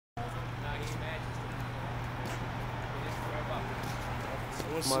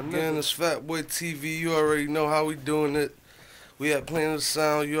Once again, it's FatBoy TV. You already know how we doing it. We at Planet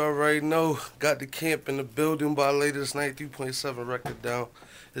Sound. You already know. Got the camp in the building by latest 93.7 record down.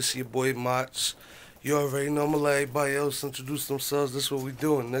 It's your boy Mach. You already know. I'm gonna let everybody else introduce themselves. This is what we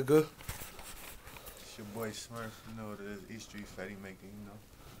doing, nigga. It's your boy Smurf. You know what it is. East Street Fatty making. You know.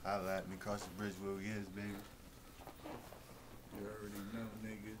 Holla at me across the bridge where we is, baby. You already know,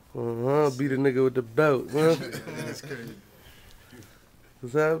 nigga. Be the nigga with the belt, huh? That's crazy.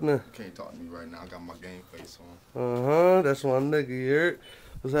 What's happening? You can't talk to me right now. I got my game face on. That's my nigga, you heard?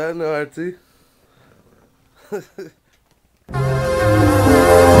 What's happening, RT?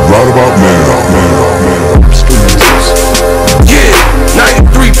 Right about now. Yeah,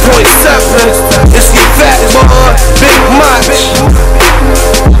 93.7. It's your FatBoy, Big Mach.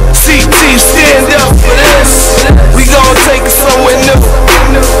 CT, stand up for this. We gon' take it somewhere new.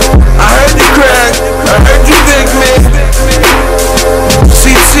 I heard you crack. I heard you big man.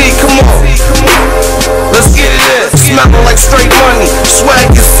 CT, come on. Let's get it in. Smelling like straight money.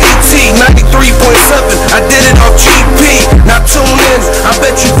 Swag is CT, 93.7. I did it off GP. Now tune in. I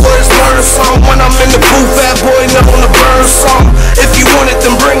bet you boys learn something when I'm in the booth. FatBoy know to burn something. If you want it,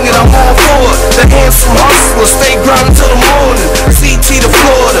 then bring it. I'm all for it. The handsome hustler, stay grinding till the morning. CT to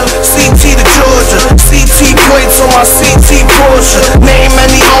Florida, CT to Georgia. CT plates on my CT Porsche. Name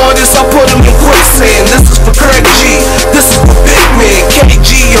any artist, I put them in quicksand. This is for Craig G. This is for Big Man, KG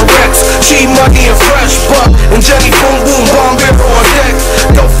and Rex, G Money and Fresh Buck, and Jenny Boom Boom Bombero on deck.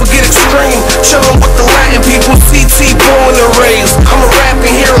 Don't forget Extreme, chillin' with the Latin people. CT born and raised. I'm a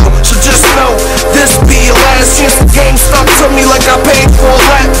rapping hero, so just know this be your last chance. The game stuck to me like I paid for a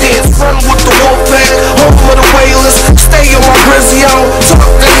lap dance. Run with the Wolfpack, home of the Whalers. Stay on my Grizzy, I don't talk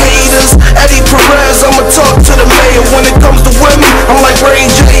to haters. Eddie Perez, I'ma talk to the mayor. When it comes to women, I'm like Ray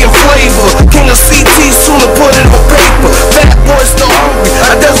J and Flavor. King of CT, soon to put it on paper. FatBoy still hungry,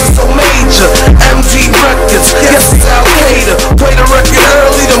 I doesn't so major. MG Records, yes it's Al Qaeda. Play the record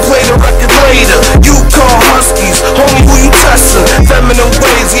early, then play the record later. You call Huskies, homie who you testing? Feminine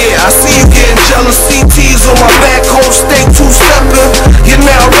ways, yeah, I see you getting jealous. CT's on my back, whole stay two-stepping. You're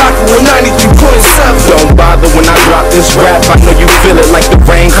now rocking with 93.7. Don't bother when I drop this rap. I know you feel it like the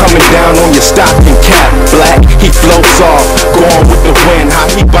rain coming down on your stocking cap. Black, he floats off, going with the wind. How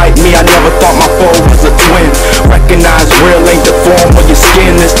he bite me, I never thought my foe was a twin. Recognize real ain't the form of your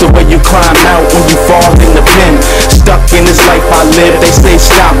skin. It's the way you climb out when you fall in the pen. Stuck in this life I live, they say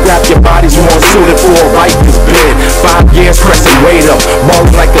stop, rap, your body's more suited for a Rikers bid. 5 years pressing weight up,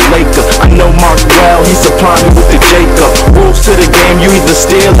 ballin' like a Laker. I know Mark well, he supplying me with the Jacob. Rules to the game, you either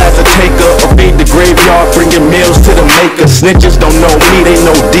steal as a taker or feed the graveyard, bringing meals to the maker. Snitches don't know me, they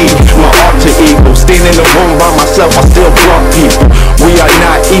know D, my alter ego. Staying in the room by myself, I still bluff people. We are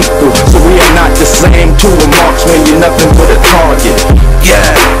not equal, so we are not the same. Two remarks when you're nothing but a target.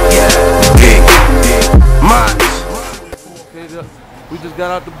 Big Mach. We just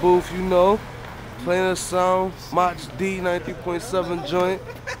got out the booth, you know. Planet Sound, Mach D, 93.7 joint.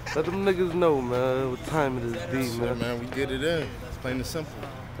 Let them niggas know, man, what time it is, D, man. Man, we get it in. It's plain and simple.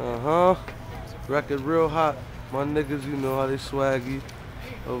 Record real hot. My niggas, you know how they swaggy.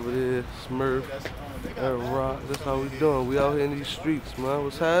 Over there, Smurf, Aaron Rock. That's how we doing. We out here in these streets, man.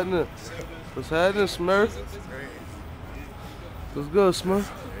 What's happening? What's happening, Smurf? What's good, Smurf? I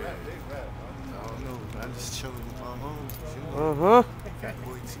don't know. I'm just chilling with my homies.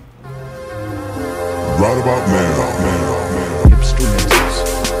 FatBoy TV. Right about now.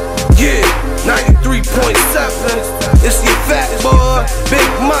 Yeah, 93.7. It's your FatBoy, Big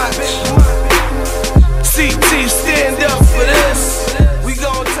Mach. CT, stand up for this.